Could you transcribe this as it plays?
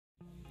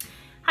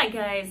Hi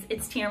guys,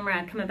 it's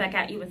Tamara coming back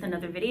at you with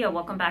another video.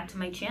 Welcome back to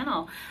my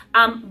channel.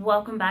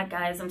 Welcome back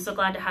guys. I'm so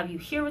glad to have you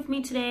here with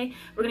me today.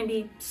 We're going to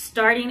be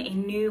starting a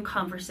new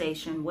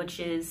conversation, which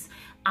is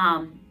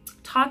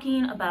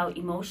talking about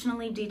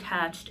emotionally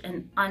detached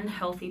and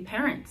unhealthy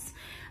parents.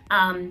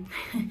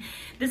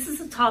 This is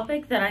a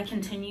topic that I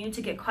continue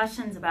to get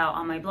questions about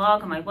on my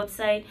blog, on my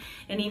website,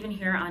 and even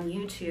here on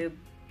YouTube.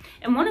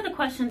 And one of the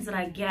questions that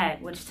I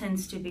get, which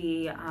tends to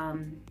be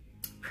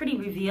pretty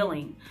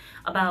revealing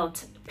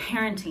about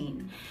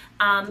parenting,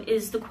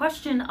 is the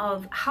question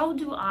of how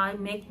do I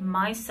make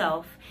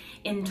myself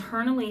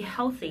internally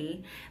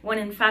healthy when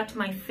in fact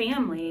my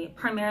family,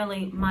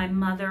 primarily my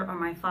mother or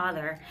my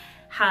father,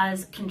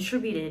 has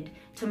contributed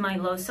to my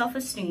low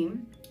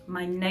self-esteem,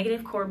 my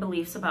negative core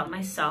beliefs about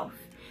myself,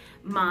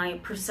 my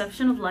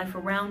perception of life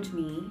around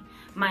me,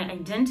 my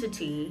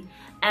identity,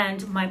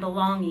 and my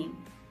belonging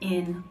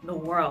in the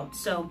world.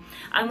 So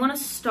I want to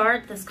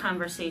start this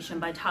conversation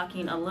by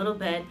talking a little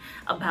bit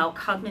about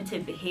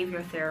cognitive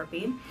behavior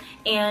therapy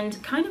and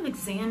kind of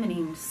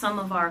examining some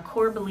of our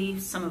core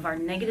beliefs, some of our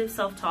negative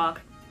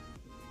self-talk,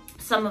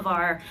 some of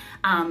our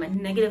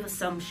negative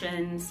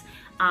assumptions,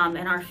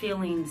 and our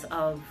feelings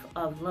of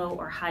low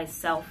or high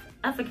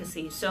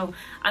self-efficacy. So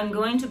I'm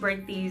going to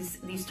break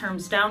these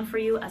terms down for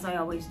you, as I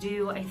always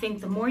do. I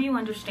think the more you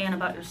understand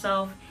about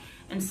yourself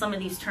and some of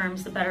these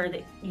terms, the better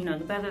that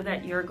the better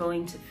that you're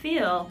going to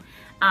feel.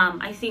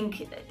 I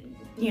think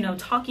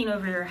talking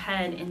over your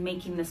head and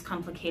making this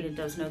complicated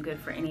does no good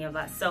for any of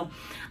us. So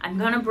I'm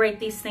going to break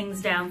these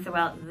things down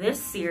throughout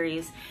this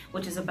series,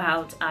 which is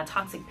about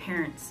toxic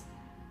parents.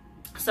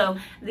 So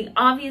the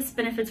obvious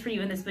benefits for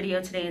you in this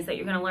video today is that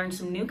you're going to learn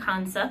some new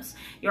concepts.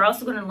 You're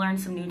also going to learn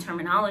some new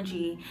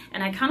terminology.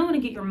 And I kind of want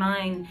to get your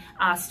mind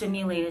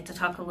stimulated to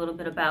talk a little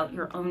bit about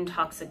your own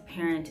toxic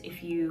parent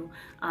if you,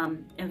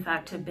 in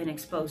fact, have been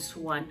exposed to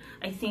one.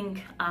 I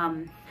think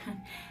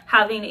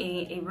having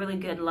a really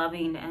good,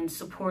 loving, and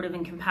supportive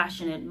and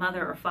compassionate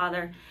mother or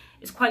father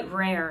is quite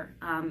rare.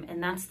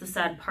 And that's the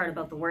sad part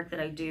about the work that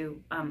I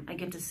do. I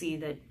get to see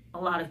that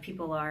a lot of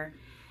people are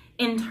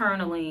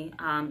internally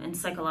and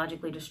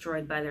psychologically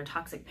destroyed by their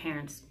toxic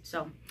parents.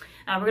 So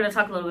we're going to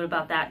talk a little bit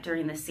about that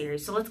during this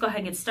series. So let's go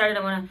ahead and get started.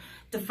 I want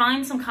to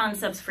define some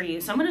concepts for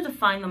you. So I'm going to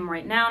define them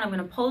right now, and I'm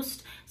going to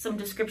post some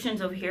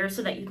descriptions over here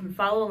so that you can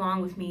follow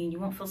along with me and you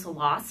won't feel so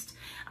lost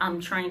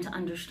trying to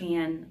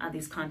understand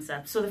these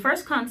concepts. So the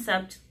first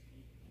concept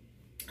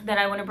that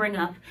I want to bring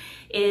up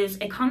is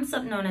a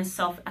concept known as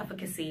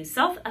self-efficacy.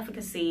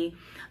 Self-efficacy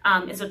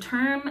is a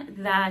term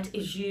that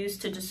is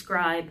used to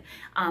describe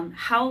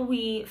how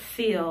we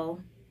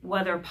feel,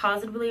 whether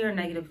positively or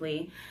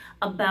negatively,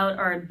 about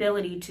our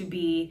ability to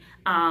be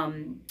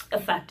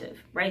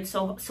effective, right?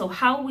 So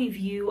how we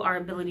view our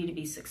ability to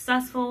be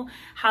successful,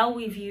 how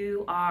we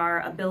view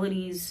our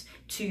abilities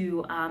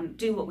to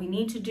do what we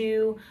need to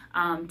do,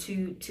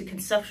 to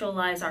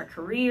conceptualize our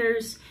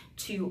careers,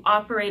 to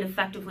operate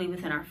effectively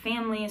within our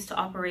families, to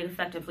operate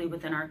effectively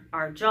within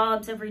our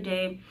jobs every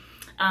day.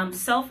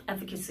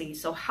 Self-efficacy,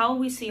 so how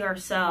we see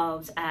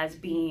ourselves as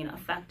being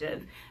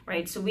effective,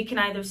 right? So we can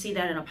either see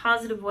that in a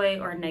positive way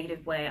or a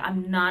negative way.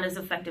 I'm not as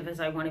effective as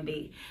I want to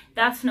be.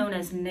 That's known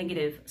as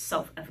negative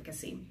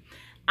self-efficacy.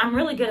 I'm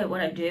really good at what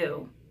I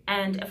do,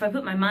 and if I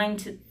put my mind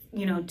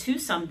to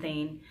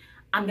something,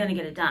 I'm going to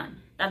get it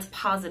done. That's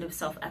positive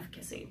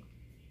self-efficacy.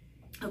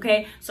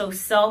 Okay, so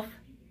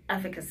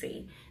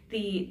self-efficacy,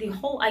 the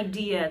whole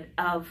idea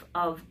of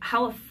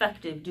how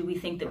effective do we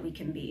think that we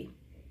can be,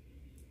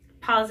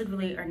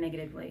 positively or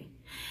negatively.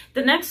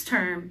 The next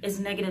term is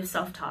negative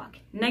self-talk.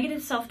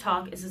 Negative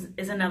self-talk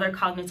is another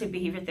cognitive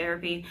behavior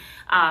therapy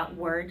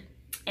word,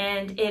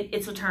 and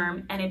it's a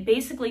term, and it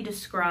basically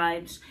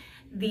describes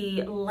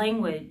the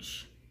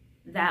language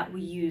that we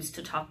use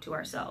to talk to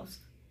ourselves,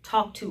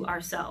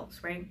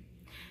 right?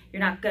 You're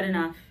not good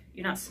enough,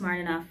 you're not smart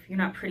enough, you're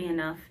not pretty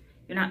enough,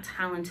 you're not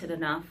talented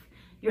enough,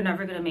 you're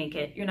never going to make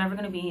it, you're never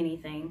going to be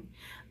anything.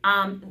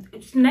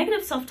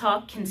 Negative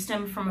self-talk can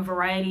stem from a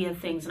variety of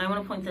things, and I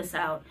want to point this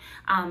out.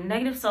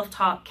 Negative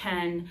self-talk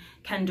can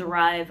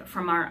derive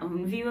from our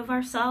own view of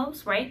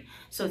ourselves, right?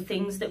 So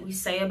things that we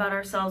say about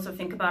ourselves or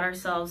think about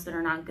ourselves that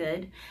are not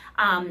good.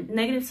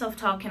 Negative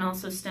self-talk can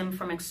also stem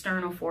from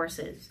external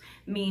forces,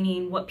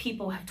 meaning what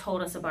people have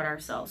told us about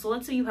ourselves. So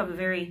let's say you have a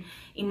very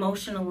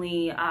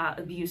emotionally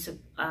abusive,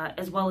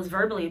 as well as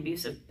verbally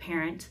abusive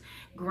parent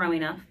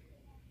growing up,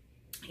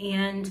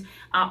 and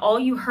all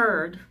you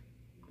heard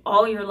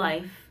all your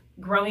life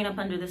growing up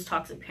under this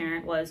toxic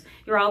parent was,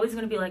 you're always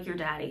going to be like your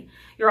daddy,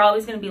 you're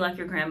always going to be like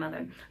your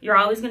grandmother, you're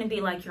always going to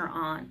be like your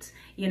aunt,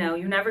 you're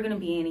never going to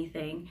be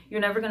anything, you're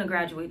never going to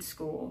graduate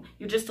school,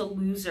 you're just a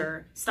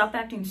loser, stop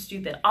acting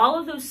stupid. All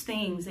of those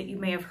things that you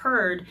may have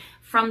heard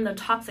from the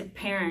toxic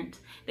parent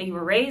that you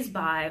were raised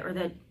by, or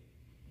that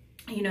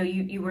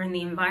you were in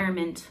the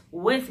environment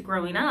with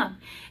growing up,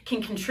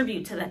 can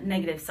contribute to that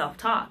negative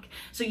self-talk.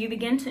 So you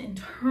begin to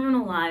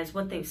internalize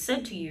what they've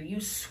said to you. You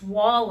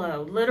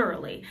swallow,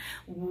 literally,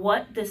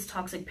 what this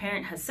toxic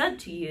parent has said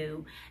to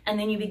you, and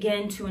then you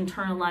begin to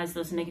internalize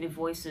those negative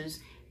voices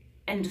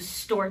and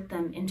distort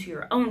them into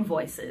your own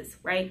voices,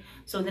 right?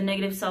 So the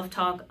negative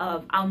self-talk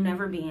of I'll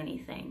never be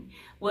anything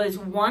was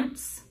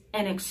once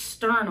an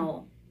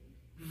external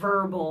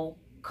verbal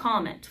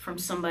comment from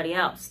somebody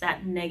else,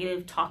 that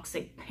negative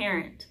toxic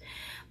parent.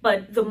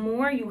 But the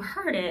more you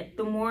heard it,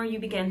 the more you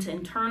began to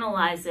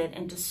internalize it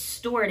and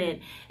distort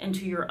it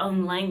into your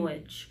own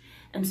language.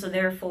 And so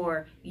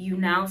therefore, you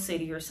now say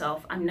to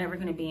yourself, I'm never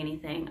going to be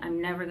anything.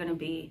 I'm never going to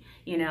be,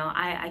 you know,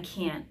 I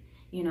can't,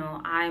 you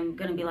know, I'm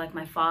going to be like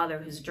my father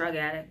who's a drug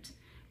addict,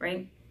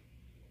 right?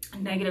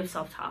 Negative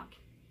self-talk.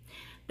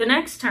 The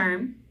next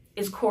term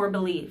is core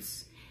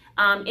beliefs.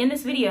 In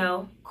this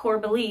video, core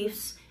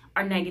beliefs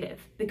are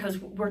negative because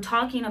we're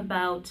talking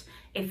about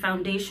a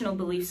foundational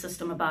belief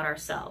system about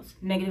ourselves,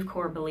 negative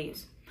core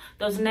beliefs.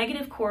 Those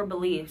negative core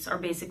beliefs are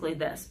basically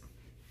this.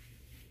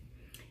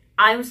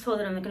 I was told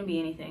that I'm not going to be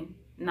anything.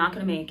 I'm not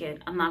going to make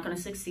it. I'm not going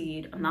to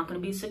succeed. I'm not going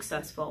to be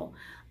successful.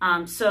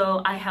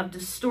 So I have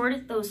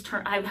distorted those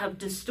terms. I have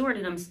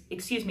distorted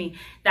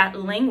that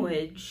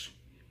language,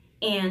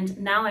 and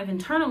now I've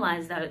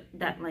internalized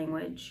that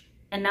language,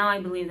 and now I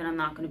believe that I'm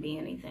not going to be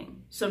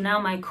anything. So now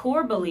my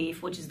core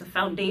belief, which is the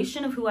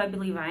foundation of who I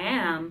believe I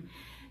am,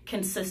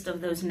 consists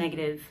of those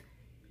negative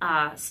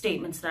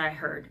statements that I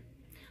heard.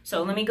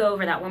 So let me go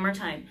over that one more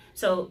time.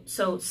 So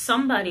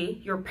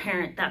somebody, your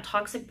parent, that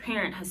toxic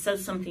parent has said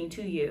something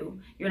to you,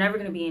 you're never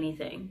going to be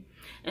anything.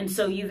 And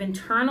so you've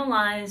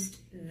internalized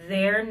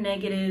their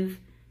negative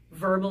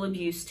verbal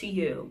abuse to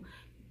you.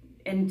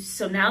 And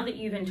so now that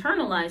you've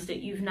internalized it,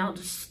 you've now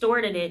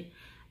distorted it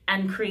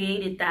and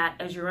created that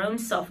as your own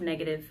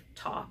self-negative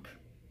talk.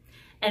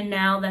 And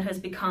now that has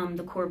become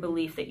the core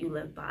belief that you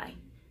live by,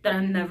 that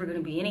I'm never going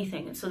to be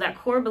anything. And so that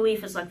core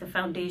belief is like the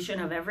foundation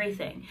of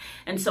everything.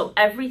 And so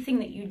everything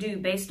that you do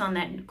based on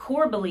that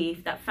core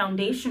belief, that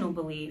foundational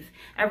belief,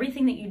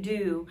 everything that you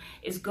do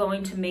is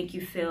going to make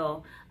you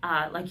feel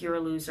like you're a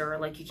loser, or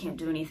like you can't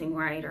do anything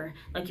right, or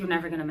like you're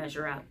never going to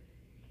measure up.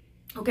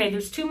 Okay,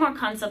 there's two more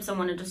concepts I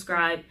want to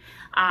describe,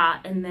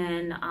 and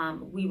then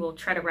we will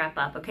try to wrap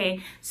up,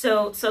 okay?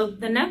 So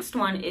the next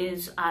one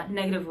is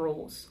negative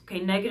rules, okay?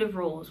 Negative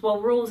rules.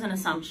 Well, rules and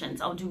assumptions.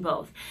 I'll do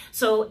both.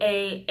 So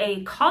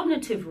a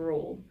cognitive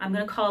rule, I'm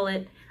going to call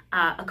it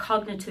a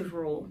cognitive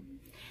rule,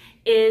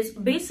 is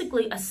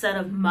basically a set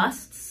of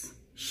musts,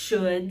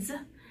 shoulds,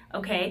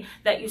 okay,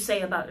 that you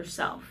say about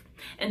yourself.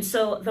 And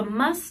so the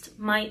must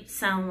might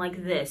sound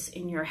like this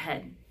in your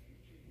head.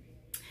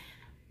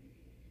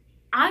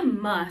 I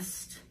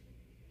must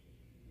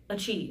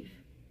achieve,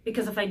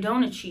 because if I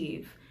don't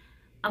achieve,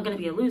 I'm going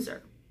to be a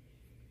loser.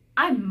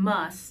 I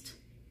must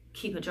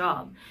keep a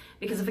job,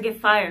 because if I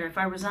get fired, or if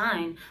I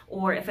resign,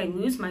 or if I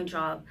lose my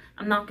job,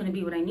 I'm not going to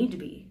be what I need to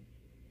be.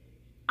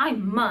 I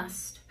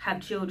must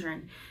have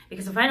children,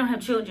 because if I don't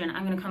have children,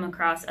 I'm going to come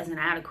across as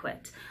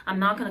inadequate. I'm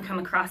not going to come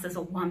across as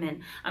a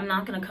woman. I'm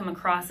not going to come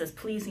across as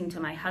pleasing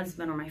to my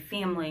husband or my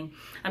family.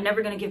 I'm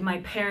never going to give my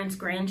parents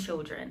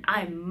grandchildren.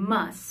 I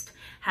must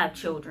have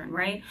children,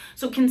 right?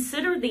 So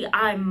consider the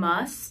I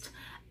must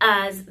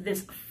as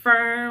this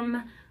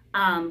firm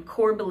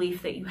core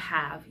belief that you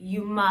have.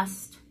 You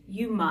must,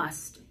 you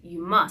must,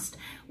 you must.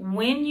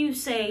 When you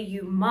say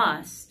you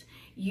must,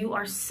 you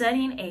are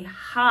setting a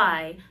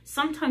high,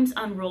 sometimes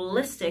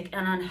unrealistic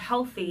and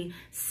unhealthy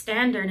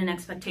standard and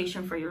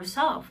expectation for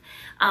yourself.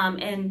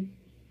 And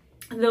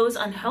those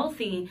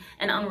unhealthy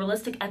and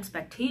unrealistic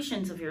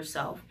expectations of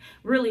yourself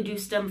really do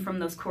stem from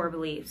those core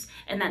beliefs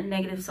and that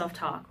negative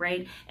self-talk,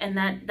 right? And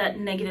that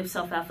negative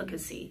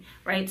self-efficacy,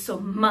 right? So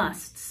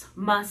must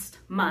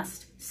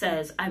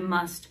says I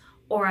must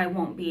or I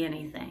won't be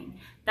anything.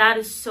 That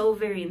is so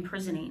very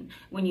imprisoning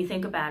when you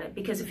think about it,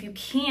 because if you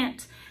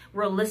can't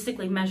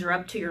realistically measure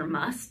up to your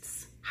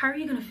musts, how are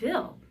you going to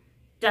feel?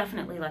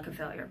 Definitely like a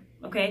failure,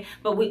 okay?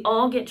 But we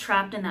all get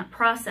trapped in that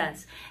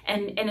process,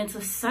 and it's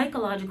a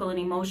psychological and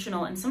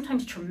emotional and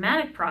sometimes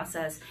traumatic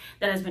process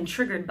that has been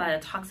triggered by a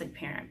toxic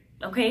parent,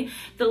 okay?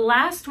 The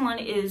last one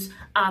is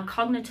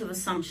cognitive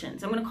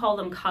assumptions. I'm going to call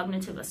them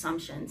cognitive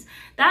assumptions.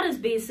 That is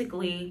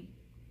basically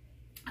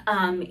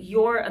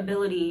your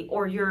ability,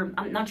 or your,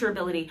 not your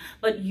ability,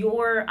 but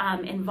your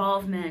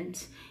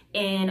involvement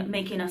in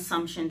making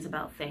assumptions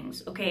about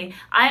things, okay?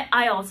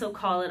 I also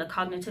call it a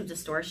cognitive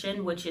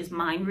distortion, which is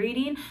mind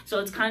reading. So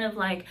it's kind of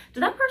like,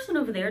 did that person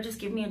over there just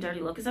give me a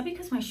dirty look? Is that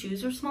because my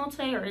shoes are small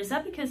today? Or is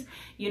that because,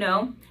 you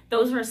know,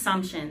 those are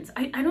assumptions.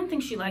 I don't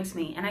think she likes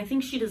me, and I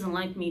think she doesn't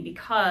like me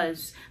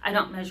because I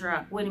don't measure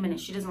up. Wait a minute,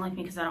 she doesn't like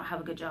me because I don't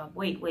have a good job.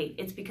 Wait,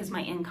 it's because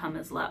my income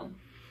is low.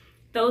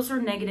 Those are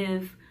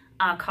negative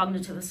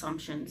cognitive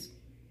assumptions.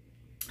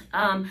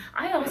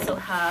 I also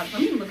have,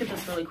 let me look at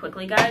this really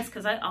quickly, guys,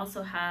 because I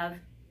also have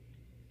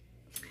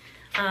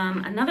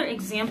another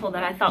example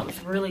that I thought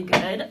was really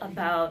good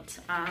about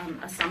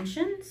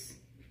assumptions.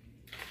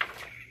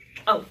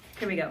 Oh,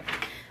 here we go.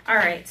 All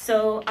right,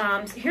 so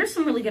here's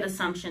some really good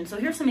assumptions. So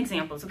here's some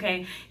examples,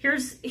 okay?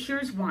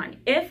 Here's one.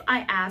 If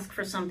I ask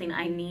for something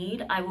I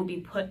need, I will be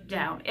put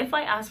down. If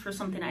I ask for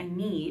something I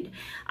need,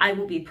 I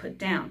will be put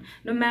down.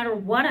 No matter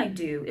what I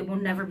do, it will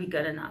never be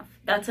good enough.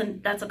 That's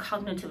a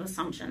cognitive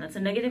assumption. That's a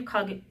negative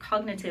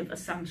cognitive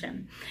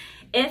assumption.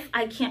 If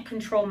I can't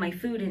control my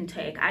food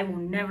intake, I will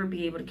never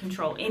be able to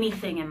control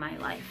anything in my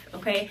life,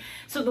 okay?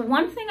 So the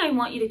one thing I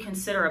want you to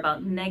consider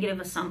about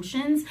negative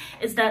assumptions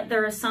is that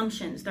they're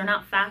assumptions, they're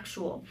not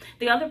factual.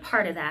 The other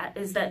part of that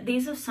is that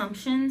these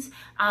assumptions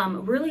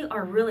really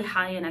are really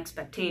high in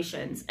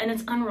expectations, and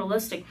it's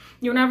unrealistic.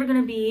 You're never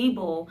gonna be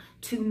able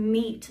to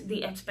meet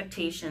the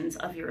expectations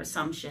of your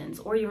assumptions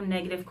or your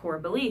negative core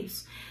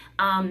beliefs.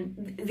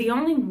 The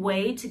only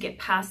way to get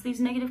past these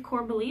negative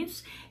core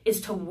beliefs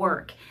is to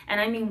work, and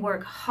I mean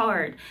work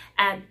hard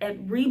at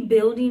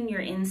rebuilding your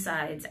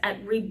insides,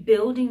 at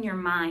rebuilding your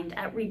mind,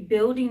 at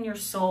rebuilding your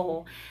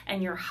soul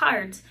and your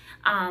heart,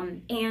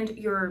 and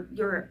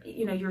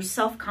your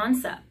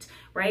self-concept,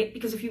 right?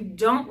 Because if you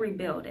don't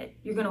rebuild it,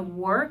 you're going to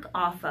work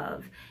off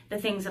of the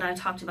things that I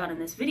talked about in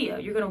this video.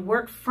 You're going to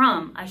work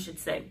from, I should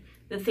say,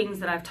 the things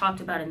that I've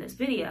talked about in this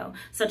video,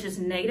 such as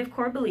negative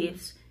core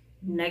beliefs,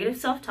 negative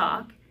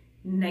self-talk,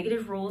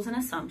 negative rules and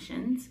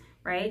assumptions,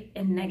 right?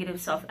 And negative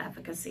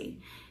self-efficacy.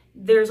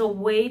 There's a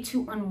way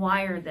to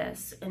unwire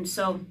this. And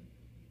so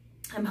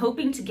I'm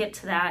hoping to get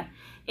to that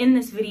in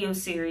this video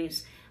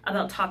series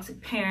about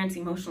toxic parents,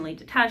 emotionally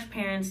detached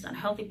parents,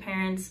 unhealthy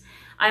parents.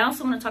 I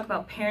also want to talk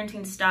about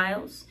parenting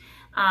styles.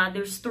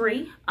 There's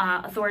three: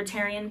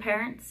 authoritarian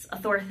parents,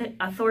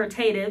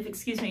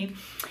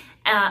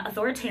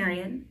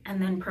 authoritarian,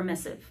 and then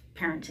permissive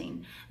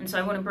parenting. And so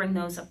I want to bring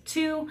those up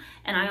too.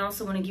 And I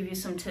also want to give you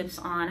some tips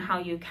on how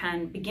you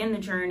can begin the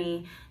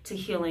journey to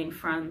healing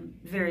from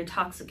very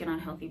toxic and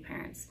unhealthy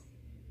parents.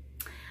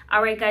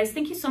 All right, guys,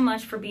 thank you so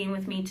much for being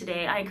with me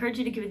today. I encourage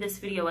you to give this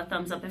video a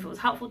thumbs up if it was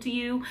helpful to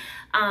you.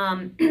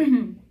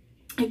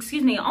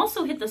 Excuse me,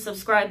 also hit the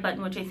subscribe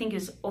button, which I think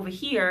is over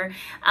here.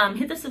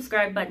 Hit the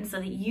subscribe button so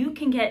that you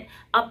can get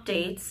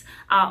updates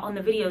on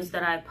the videos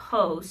that I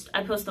post.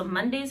 I post on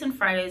Mondays and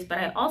Fridays, but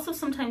I also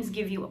sometimes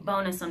give you a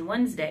bonus on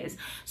Wednesdays.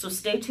 So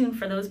stay tuned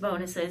for those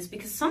bonuses,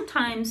 because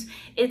sometimes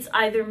it's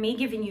either me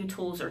giving you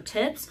tools or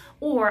tips,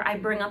 or I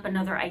bring up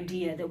another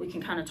idea that we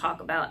can kind of talk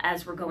about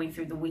as we're going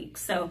through the week.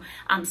 So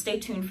stay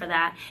tuned for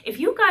that. If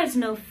you guys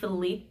know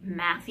Philippe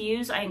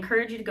Matthews, I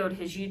encourage you to go to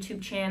his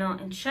YouTube channel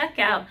and check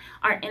out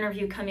our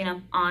interview coming up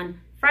on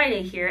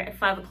Friday here at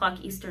 5 o'clock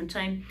Eastern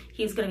time.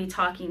 He's going to be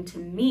talking to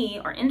me,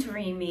 or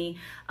interviewing me,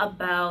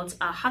 about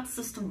hot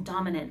system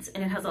dominance,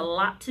 and it has a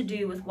lot to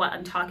do with what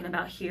I'm talking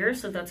about here,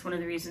 so that's one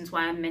of the reasons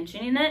why I'm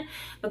mentioning it.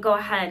 But go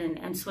ahead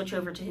and switch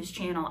over to his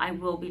channel. I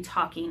will be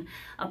talking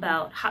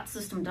about hot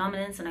system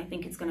dominance, and I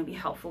think it's going to be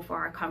helpful for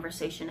our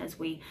conversation as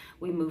we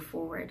move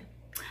forward.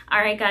 All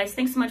right, guys,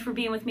 thanks so much for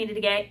being with me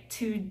today.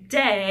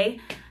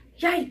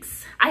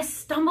 Yikes, I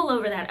stumble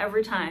over that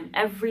every time,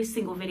 every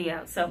single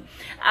video. So,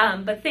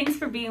 but thanks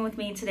for being with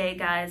me today,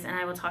 guys, and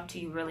I will talk to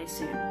you really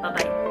soon.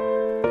 Bye-bye.